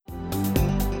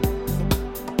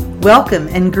Welcome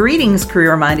and greetings,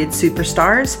 career-minded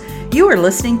superstars. You are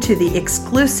listening to the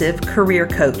exclusive Career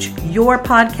Coach, your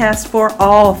podcast for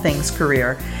all things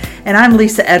career. And I'm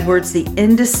Lisa Edwards, the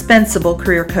indispensable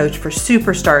career coach for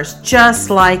superstars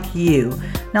just like you.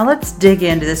 Now let's dig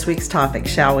into this week's topic,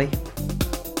 shall we?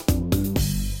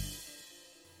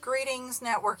 Greetings,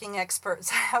 networking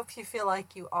experts. I hope you feel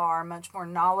like you are much more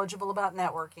knowledgeable about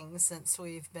networking since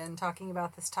we've been talking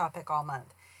about this topic all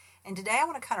month. And today I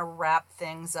want to kind of wrap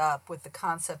things up with the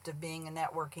concept of being a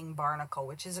networking barnacle,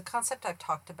 which is a concept I've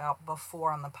talked about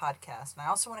before on the podcast. And I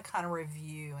also want to kind of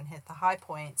review and hit the high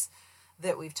points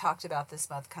that we've talked about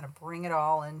this month, kind of bring it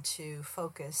all into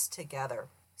focus together.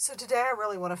 So today I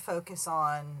really want to focus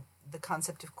on the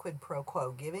concept of quid pro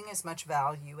quo, giving as much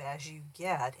value as you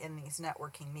get in these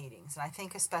networking meetings. And I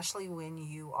think especially when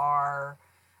you are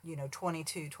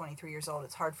 22, 23 years old,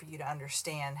 it's hard for you to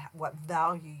understand what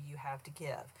value you have to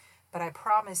give. But I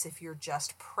promise if you're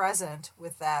just present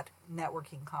with that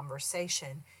networking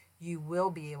conversation, you will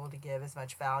be able to give as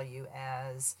much value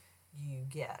as you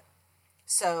get.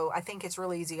 So I think it's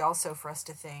really easy also for us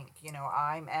to think,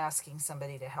 I'm asking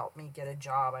somebody to help me get a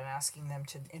job. I'm asking them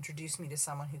to introduce me to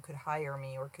someone who could hire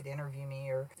me or could interview me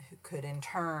or who could in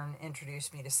turn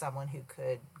introduce me to someone who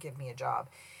could give me a job.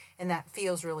 And that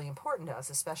feels really important to us,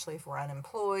 especially if we're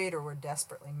unemployed or we're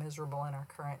desperately miserable in our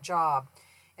current job.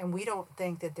 And we don't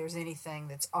think that there's anything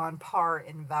that's on par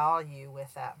in value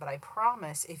with that. But I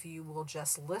promise if you will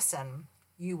just listen,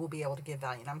 you will be able to give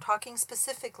value. And I'm talking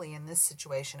specifically in this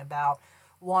situation about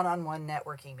one-on-one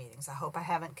networking meetings. I hope I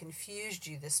haven't confused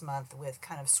you this month with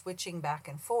kind of switching back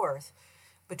and forth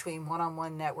between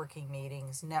one-on-one networking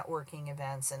meetings, networking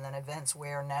events, and then events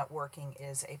where networking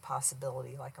is a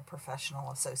possibility, like a professional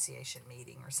association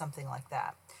meeting or something like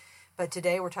that. But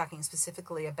today we're talking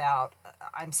specifically about,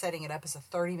 I'm setting it up as a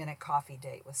 30-minute coffee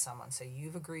date with someone. So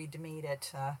you've agreed to meet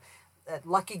at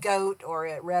Lucky Goat or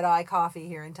at Red Eye Coffee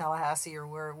here in Tallahassee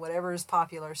or whatever is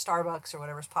popular, Starbucks or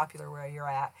whatever's popular where you're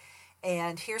at.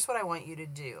 And here's what I want you to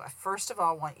do. I first of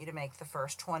all want you to make the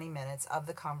first 20 minutes of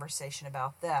the conversation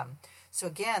about them. So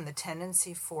again, the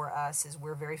tendency for us is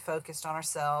we're very focused on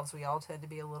ourselves. We all tend to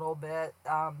be a little bit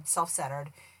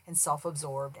self-centered and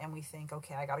self-absorbed, and we think,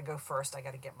 okay, I got to go first. I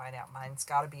got to get mine out. Mine's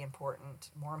got to be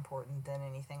more important than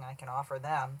anything I can offer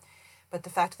them. But the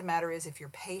fact of the matter is, if you're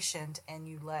patient and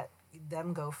you let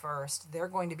them go first, they're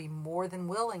going to be more than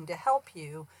willing to help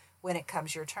you when it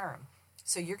comes your turn.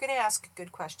 So you're going to ask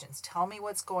good questions. Tell me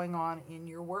what's going on in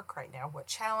your work right now. What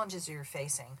challenges are you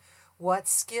facing? What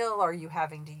skill are you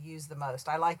having to use the most?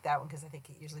 I like that one because I think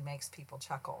it usually makes people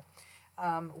chuckle.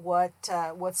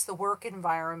 What's the work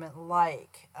environment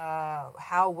like?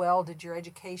 How well did your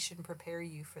education prepare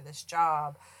you for this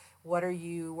job? What are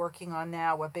you working on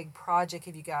now? What big project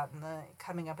have you got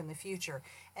coming up in the future?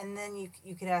 And then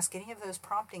you can ask any of those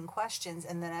prompting questions,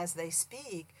 and then as they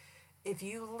speak, if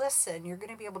you listen, you're going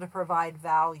to be able to provide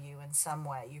value in some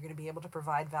way. You're going to be able to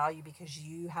provide value because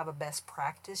you have a best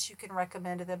practice you can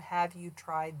recommend to them. Have you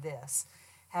tried this?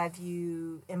 Have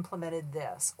you implemented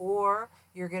this? Or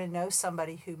you're going to know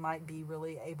somebody who might be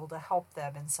really able to help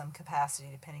them in some capacity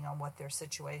depending on what their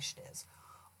situation is.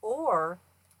 Or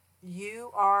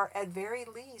you are at very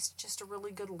least just a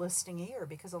really good listening ear,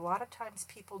 because a lot of times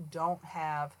people don't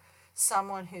have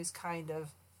someone who's kind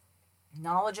of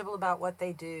knowledgeable about what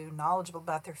they do, knowledgeable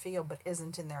about their field, but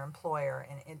isn't in their employer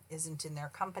and it isn't in their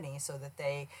company so that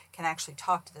they can actually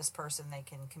talk to this person, they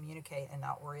can communicate and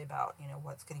not worry about,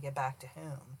 what's going to get back to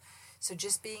whom. So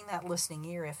just being that listening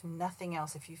ear, if nothing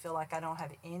else, if you feel like I don't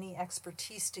have any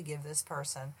expertise to give this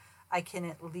person, I can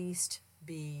at least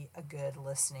be a good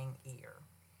listening ear.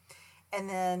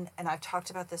 And I've talked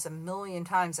about this a million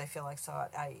times, I feel like, so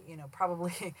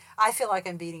probably, I feel like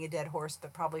I'm beating a dead horse,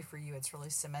 but probably for you, it's really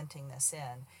cementing this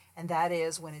in. And that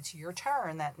is when it's your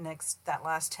turn, that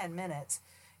last 10 minutes,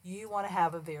 you want to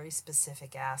have a very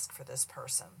specific ask for this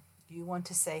person. You want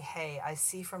to say, hey, I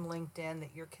see from LinkedIn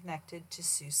that you're connected to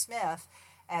Sue Smith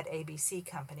at ABC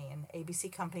Company. And ABC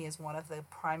Company is one of the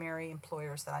primary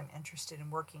employers that I'm interested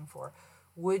in working for.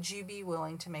 Would you be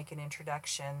willing to make an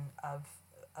introduction of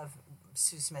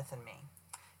Sue Smith and me?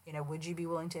 Would you be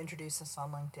willing to introduce us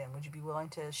on LinkedIn? Would you be willing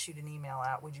to shoot an email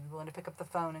out? Would you be willing to pick up the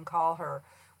phone and call her?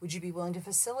 Would you be willing to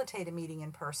facilitate a meeting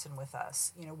in person with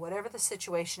us? Whatever the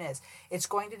situation is, it's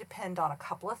going to depend on a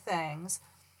couple of things.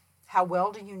 How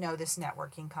well do you know this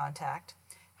networking contact?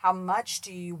 How much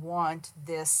do you want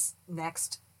this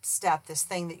next step, this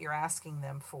thing that you're asking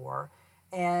them for?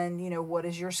 And, what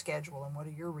is your schedule and what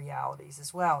are your realities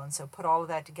as well? And so put all of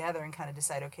that together and kind of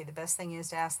decide, okay, the best thing is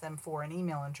to ask them for an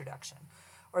email introduction.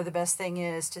 Or the best thing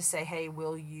is to say, hey,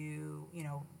 will you,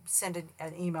 send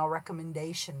an email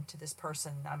recommendation to this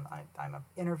person? I'm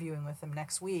interviewing with them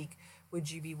next week.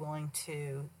 Would you be willing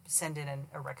to send in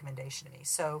a recommendation to me?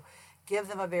 So give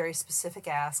them a very specific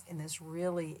ask, and this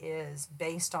really is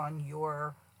based on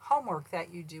your homework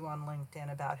that you do on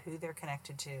LinkedIn about who they're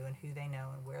connected to and who they know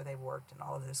and where they've worked and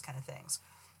all of those kind of things.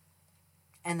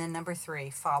 And then number 3,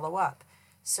 follow up.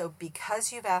 So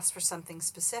because you've asked for something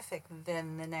specific,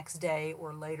 then the next day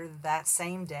or later that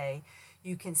same day,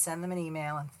 you can send them an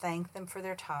email and thank them for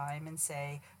their time and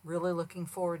say, really looking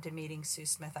forward to meeting Sue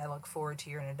Smith. I look forward to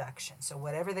your introduction. So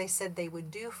whatever they said they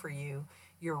would do for you,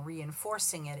 you're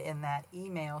reinforcing it in that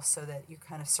email so that you're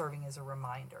kind of serving as a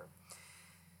reminder.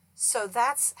 So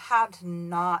that's how to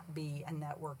not be a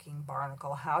networking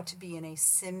barnacle, how to be in a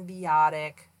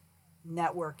symbiotic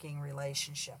networking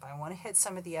relationship. I want to hit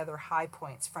some of the other high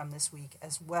points from this week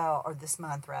as well, or this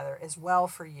month rather, as well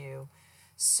for you,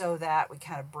 so that we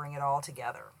kind of bring it all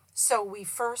together. So we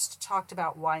first talked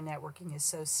about why networking is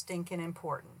so stinking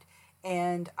important.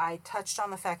 And I touched on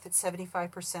the fact that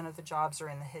 75% of the jobs are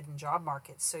in the hidden job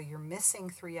market. So you're missing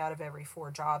 3 out of every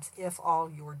 4 jobs if all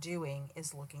you're doing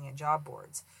is looking at job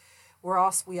boards.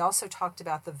 We also talked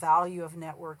about the value of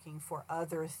networking for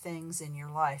other things in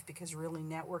your life, because really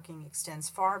networking extends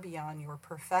far beyond your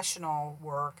professional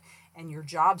work and your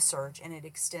job search, and it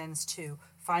extends to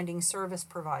finding service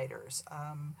providers,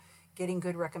 getting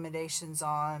good recommendations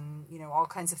on all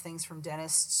kinds of things from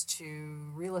dentists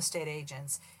to real estate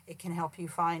agents. It can help you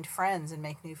find friends and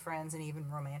make new friends and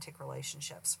even romantic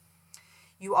relationships.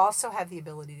 You also have the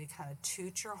ability to kind of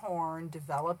toot your horn,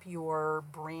 develop your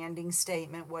branding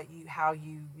statement,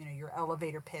 your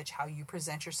elevator pitch, how you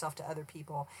present yourself to other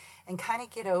people, and kind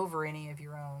of get over any of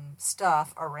your own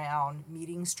stuff around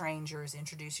meeting strangers,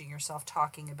 introducing yourself,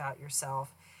 talking about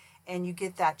yourself. And you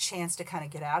get that chance to kind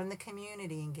of get out in the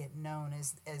community and get known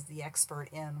as the expert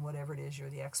in whatever it is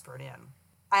you're the expert in.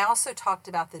 I also talked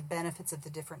about the benefits of the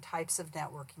different types of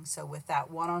networking. So with that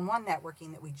one-on-one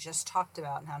networking that we just talked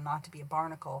about and how not to be a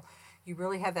barnacle, you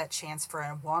really have that chance for a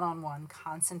one-on-one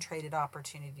concentrated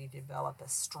opportunity to develop a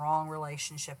strong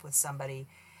relationship with somebody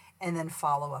and then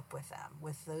follow up with them.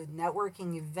 With the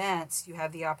networking events, you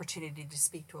have the opportunity to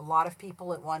speak to a lot of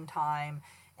people at one time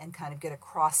and kind of get a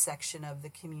cross-section of the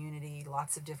community,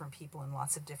 lots of different people in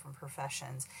lots of different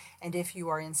professions. And if you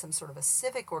are in some sort of a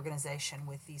civic organization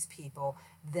with these people,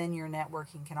 then your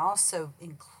networking can also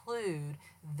include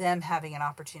them having an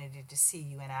opportunity to see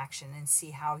you in action and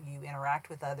see how you interact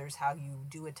with others, how you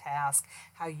do a task,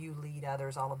 how you lead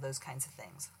others, all of those kinds of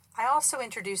things. I also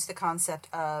introduced the concept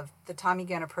of the Tommy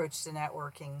Gun approach to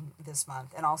networking this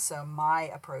month, and also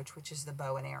my approach, which is the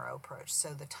bow and arrow approach. So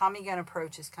the Tommy Gun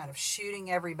approach is kind of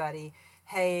shooting everybody,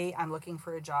 hey, I'm looking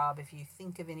for a job. If you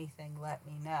think of anything, let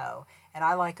me know. And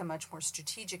I like a much more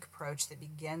strategic approach that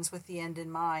begins with the end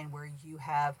in mind, where you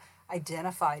have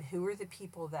identified who are the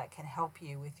people that can help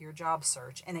you with your job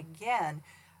search. And again,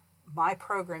 my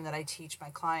program that I teach my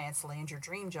clients, Land Your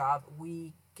Dream Job,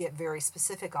 we get very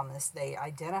specific on this. They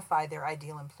identify their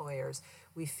ideal employers.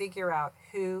 We figure out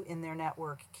who in their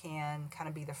network can kind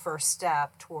of be the first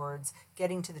step towards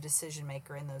getting to the decision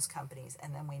maker in those companies,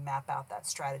 and then we map out that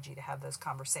strategy to have those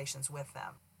conversations with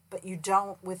them. But you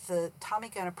don't, with the Tommy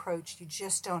Gun approach, you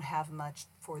just don't have much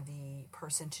for the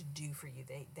person to do for you.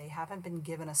 They haven't been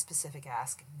given a specific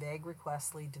ask. Vague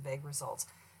requests lead to vague results.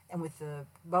 And with the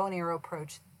bow and arrow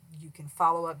approach, you can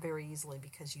follow up very easily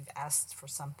because you've asked for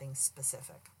something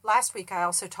specific. Last week, I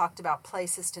also talked about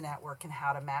places to network and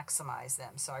how to maximize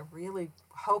them. So I really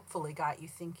hopefully got you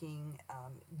thinking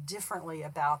differently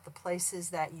about the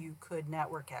places that you could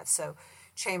network at. So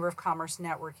Chamber of Commerce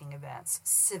networking events,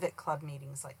 civic club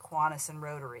meetings like Kiwanis and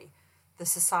Rotary, the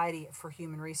Society for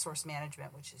Human Resource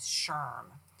Management, which is SHRM,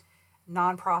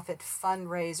 nonprofit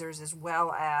fundraisers, as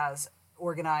well as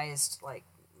organized like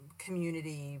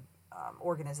community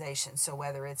organizations. So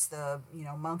whether it's the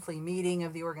monthly meeting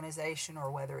of the organization,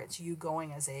 or whether it's you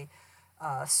going as a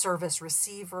service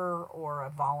receiver or a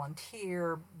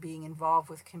volunteer, being involved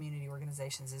with community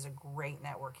organizations is a great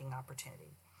networking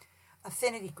opportunity.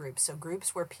 Affinity groups, so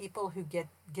groups where people who get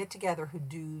together who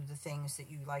do the things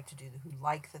that you like to do, who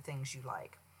like the things you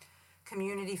like.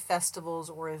 Community festivals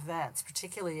or events,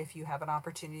 particularly if you have an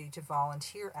opportunity to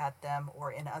volunteer at them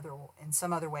or in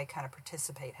some other way kind of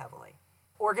participate heavily.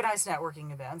 Organized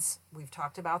networking events, we've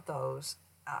talked about those.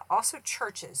 Also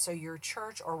churches, so your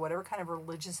church or whatever kind of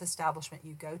religious establishment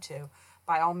you go to,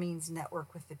 by all means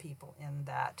network with the people in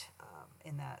that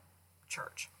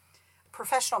church.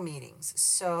 professional meetings.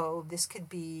 So this could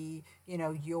be,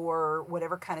 your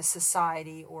whatever kind of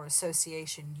society or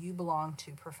association you belong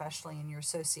to professionally in your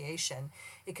association.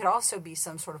 It could also be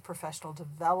some sort of professional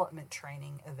development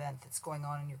training event that's going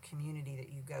on in your community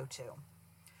that you go to.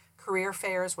 Career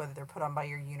fairs, whether they're put on by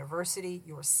your university,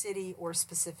 your city, or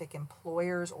specific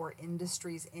employers or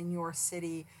industries in your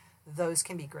city, those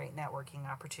can be great networking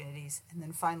opportunities. And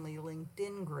then finally,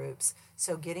 LinkedIn groups.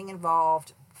 So getting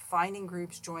involved, finding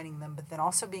groups, joining them, but then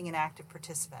also being an active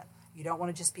participant. You don't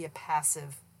want to just be a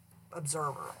passive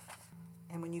observer.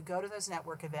 And when you go to those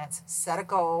network events, set a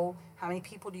goal. How many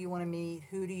people do you want to meet?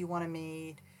 Who do you want to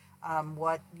meet?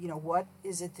 What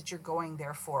is it that you're going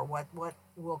there for? What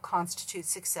will constitute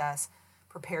success?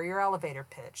 Prepare your elevator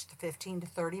pitch, 15 to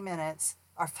 30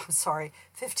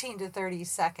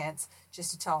 seconds,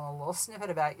 just to tell them a little snippet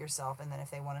about yourself, and then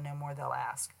if they want to know more, they'll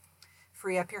ask.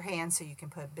 Free up your hand so you can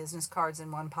put business cards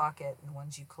in one pocket and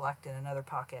ones you collect in another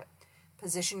pocket.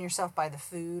 Position yourself by the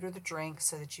food or the drink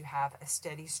so that you have a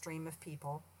steady stream of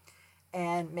people,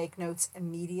 and make notes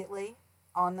immediately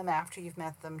on them after you've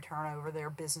met them. Turn over their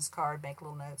business card, make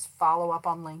little notes, follow up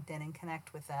on LinkedIn and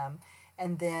connect with them.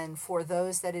 And then for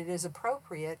those that it is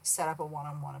appropriate, set up a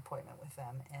one-on-one appointment with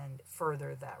them and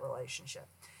further that relationship.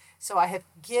 So I have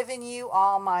given you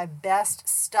all my best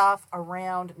stuff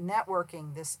around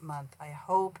networking this month. I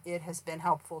hope it has been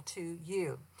helpful to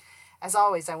you. As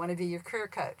always, I want to be your career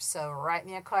coach. So write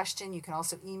me a question. You can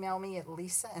also email me at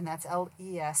Lisa, and that's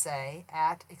Lesa,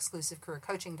 at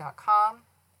exclusivecareercoaching.com.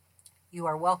 You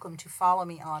are welcome to follow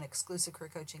me on Exclusive Career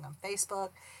Coaching on Facebook.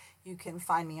 You can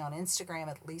find me on Instagram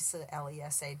at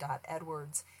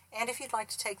lisa.edwards. And if you'd like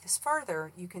to take this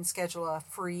further, you can schedule a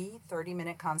free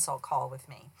 30-minute consult call with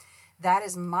me. That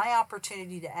is my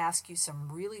opportunity to ask you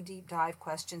some really deep dive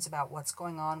questions about what's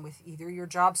going on with either your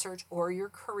job search or your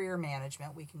career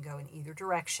management. We can go in either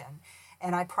direction.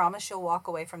 And I promise you'll walk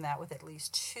away from that with at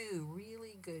least 2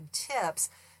 really good tips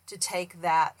to take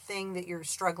that thing that you're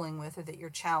struggling with or that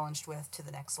you're challenged with to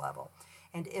the next level.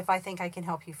 And if I think I can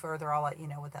help you further, I'll let you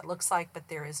know what that looks like, but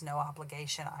there is no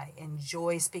obligation. I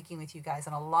enjoy speaking with you guys,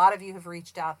 and a lot of you have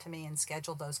reached out to me and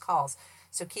scheduled those calls.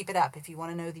 So keep it up. If you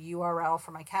want to know the URL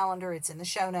for my calendar, it's in the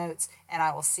show notes, and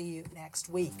I will see you next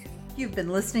week. You've been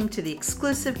listening to The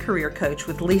Exclusive Career Coach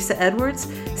with Lisa Edwards,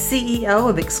 CEO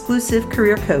of Exclusive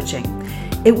Career Coaching.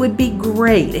 It would be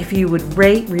great if you would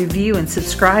rate, review, and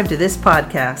subscribe to this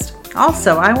podcast.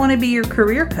 Also, I want to be your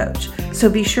career coach, so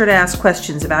be sure to ask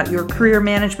questions about your career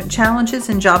management challenges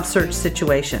and job search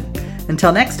situation.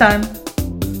 Until next time.